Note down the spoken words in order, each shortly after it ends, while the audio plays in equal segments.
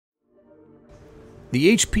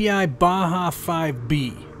the HPI Baja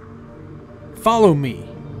 5B. Follow me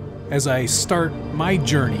as I start my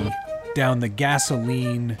journey down the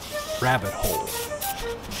gasoline rabbit hole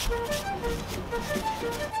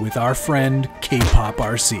with our friend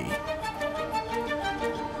kpoprc.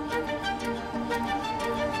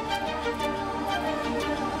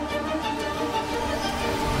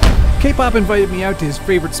 K-Pop invited me out to his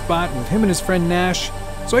favorite spot with him and his friend Nash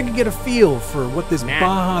so I could get a feel for what this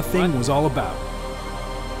Baja thing was all about.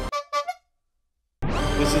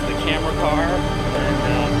 This is the camera car,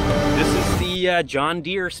 and this is the John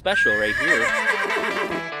Deere Special right here.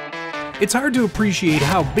 It's hard to appreciate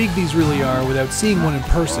how big these really are without seeing one in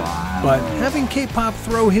person, but having K-Pop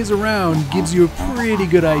throw his around gives you a pretty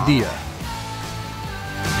good idea.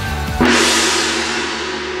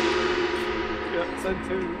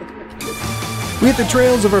 We hit the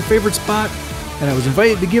trails of our favorite spot, and I was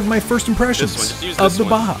invited to give my first impressions of the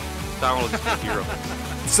Baja. That one will just be hero.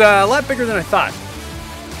 It's a lot bigger than I thought.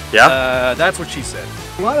 Yeah? That's what she said.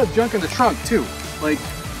 A lot of junk in the trunk too. Like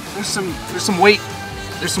there's some weight.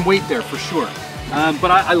 There's some weight there for sure. But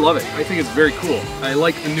I love it. I think it's very cool. I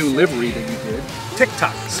like the new livery that you did.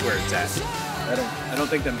 TikTok is where it's at. I don't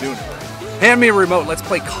think I'm doing it right. Hand me a remote. Let's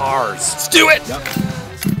play cars. Let's do it. Yep.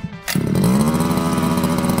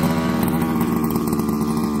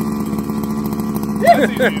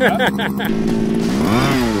 That's easy enough.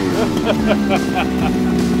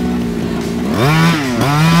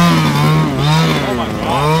 Oh my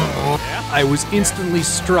God. Yeah. I was instantly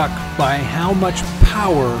struck by how much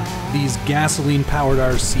power these gasoline-powered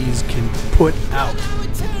RCs can put out.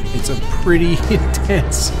 It's a pretty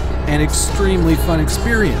intense and extremely fun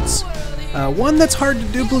experience. One that's hard to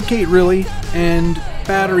duplicate, really, and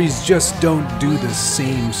batteries just don't do the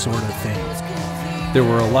same sort of thing. There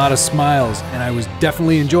were a lot of smiles, and I was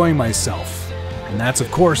definitely enjoying myself. And that's, of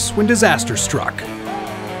course, when disaster struck.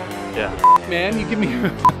 Yeah. Man, you give me a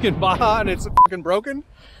fucking Baja and it's fucking broken?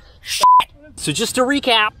 So just to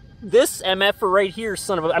recap, this MF right here,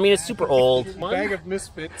 son of a... I mean, it's super old. Bag of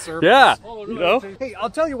misfit service. Yeah. You know? Hey, I'll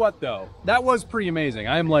tell you what though. That was pretty amazing.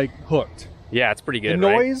 I'm like hooked. Yeah, it's pretty good, The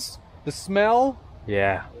right? noise, the smell,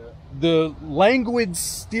 Yeah. the languid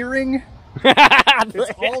steering.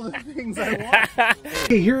 It's all the things I want.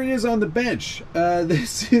 Hey, here it is on the bench.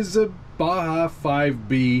 This is a Baja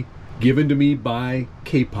 5B given to me by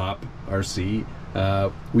kpoprc.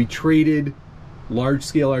 We traded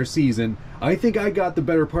large-scale RCs, and I think I got the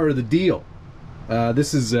better part of the deal.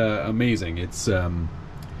 This is amazing. It's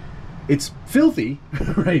filthy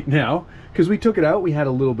right now because we took it out. We had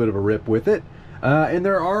a little bit of a rip with it, and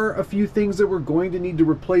there are a few things that we're going to need to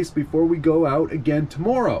replace before we go out again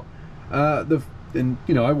tomorrow. And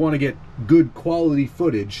you know, I want to get good quality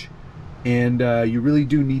footage, and you really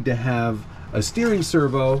do need to have a steering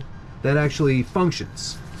servo that actually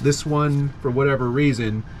functions. This one, for whatever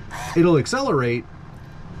reason, it'll accelerate,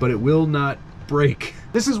 but it will not brake.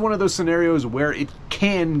 This is one of those scenarios where it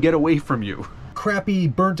can get away from you. Crappy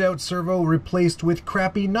burnt out servo replaced with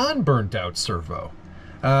crappy non-burnt out servo.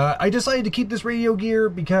 I decided to keep this radio gear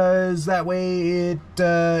because that way it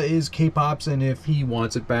is K-Pop's, and if he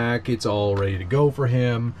wants it back, it's all ready to go for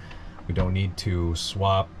him. We don't need to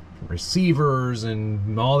swap receivers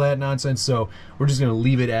and all that nonsense, so we're just going to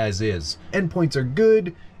leave it as is. Endpoints are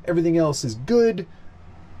good. Everything else is good.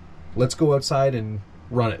 Let's go outside and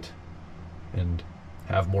run it and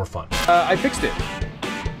have more fun. I fixed it.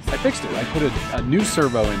 I put a new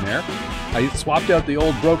servo in there. I swapped out the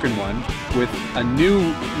old broken one with a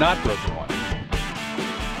new not broken one.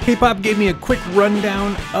 K-Pop gave me a quick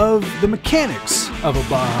rundown of the mechanics of a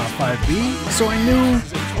Baja 5B, so I knew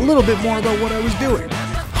a little bit more about what I was doing.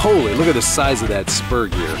 Holy, look at the size of that spur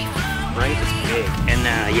gear. Right? It's big. And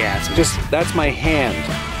yeah, it's Just, that's my hand.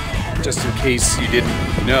 Just in case you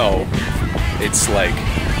didn't know, it's like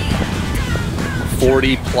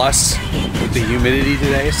 40 plus with the humidity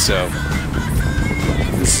today, so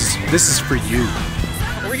this is for you.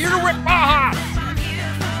 We're here to rip Baja!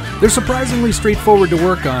 They're surprisingly straightforward to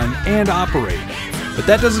work on and operate, but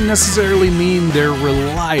that doesn't necessarily mean they're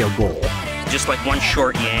reliable. just like one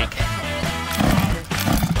short yank.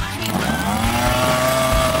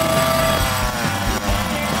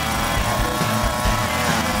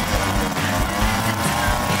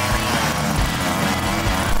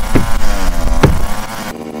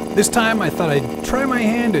 This time I thought I'd try my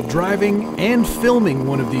hand at driving and filming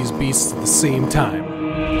one of these beasts at the same time.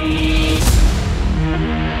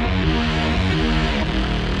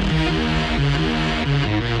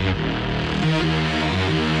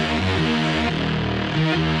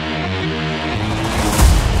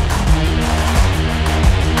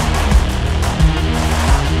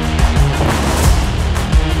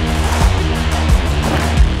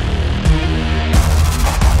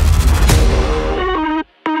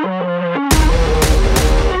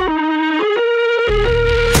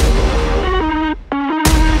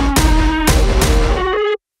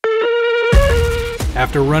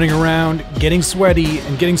 After running around, getting sweaty,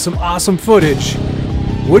 and getting some awesome footage,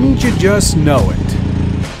 wouldn't you just know it?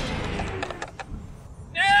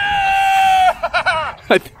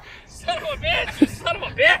 Son of a bitch! Son of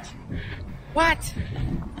a bitch! What?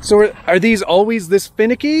 So are these always this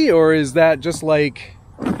finicky, or is that just like...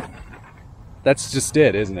 That's just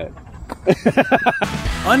it, isn't it?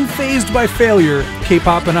 Unfazed by failure,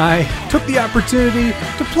 K-Pop and I took the opportunity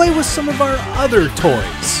to play with some of our other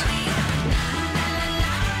toys.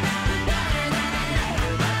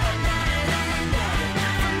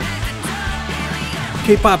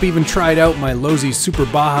 K-Pop even tried out my Lozi Super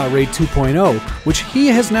Baja Ray 2.0, which he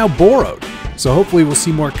has now borrowed, so hopefully we'll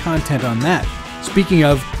see more content on that. Speaking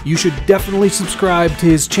of, you should definitely subscribe to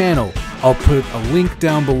his channel. I'll put a link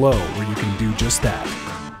down below where you can do just that.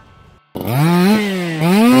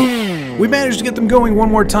 We managed to get them going one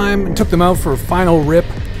more time and took them out for a final rip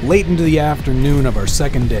late into the afternoon of our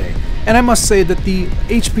second day. And I must say that the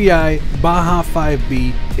HPI Baja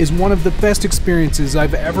 5B is one of the best experiences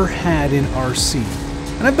I've ever had in RC.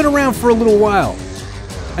 And I've been around for a little while.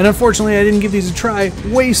 And unfortunately I didn't give these a try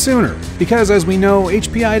way sooner, because as we know,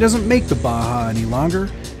 HPI doesn't make the Baja any longer,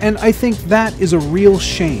 and I think that is a real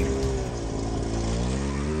shame.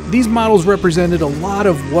 These models represented a lot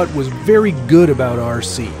of what was very good about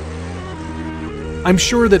RC. I'm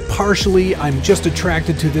sure that partially I'm just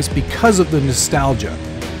attracted to this because of the nostalgia.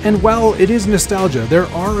 And while it is nostalgia, there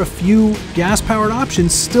are a few gas-powered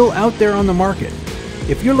options still out there on the market.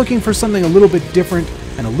 If you're looking for something a little bit different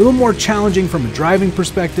and a little more challenging from a driving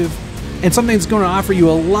perspective, and something that's going to offer you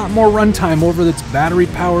a lot more runtime over its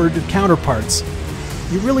battery-powered counterparts,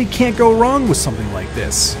 you really can't go wrong with something like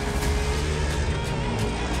this.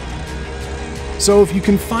 So if you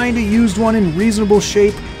can find a used one in reasonable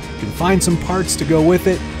shape, you can find some parts to go with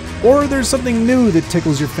it, or there's something new that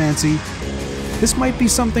tickles your fancy, this might be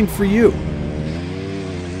something for you.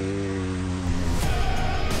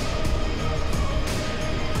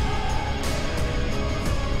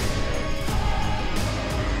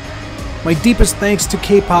 My deepest thanks to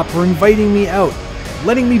K-Pop for inviting me out,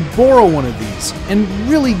 letting me borrow one of these, and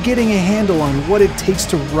really getting a handle on what it takes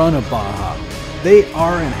to run a Baja. They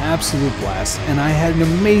are an absolute blast, and I had an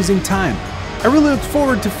amazing time. I really look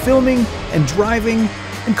forward to filming and driving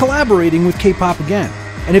and collaborating with K-Pop again.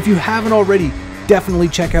 And if you haven't already, definitely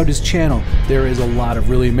check out his channel. There is a lot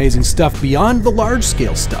of really amazing stuff beyond the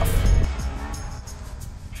large-scale stuff.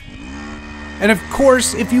 And of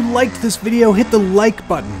course, if you liked this video, hit the like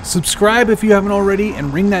button, subscribe if you haven't already,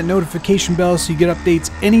 and ring that notification bell so you get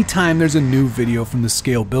updates anytime there's a new video from the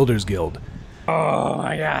Scale Builders Guild. Oh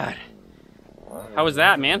my god. How was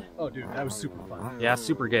that, man? Oh dude, that was super fun. Yeah,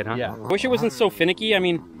 super good, huh? Yeah. Wish it wasn't so finicky. I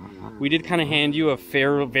mean, we did kind of hand you a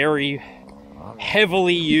very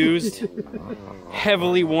heavily used,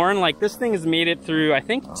 heavily worn. Like, this thing has made it through, I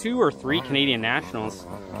think, 2 or 3 Canadian Nationals.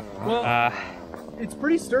 Well, it's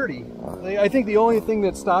pretty sturdy. I think the only thing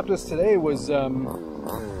that stopped us today was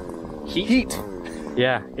heat.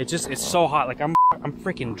 Yeah, it's so hot. Like, I'm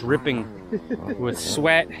freaking dripping with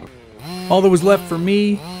sweat. All that was left for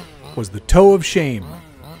me was the toe of shame.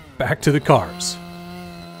 Back to the cars.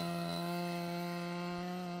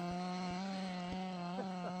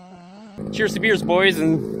 Cheers to beers, boys,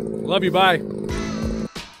 and Love you, bye.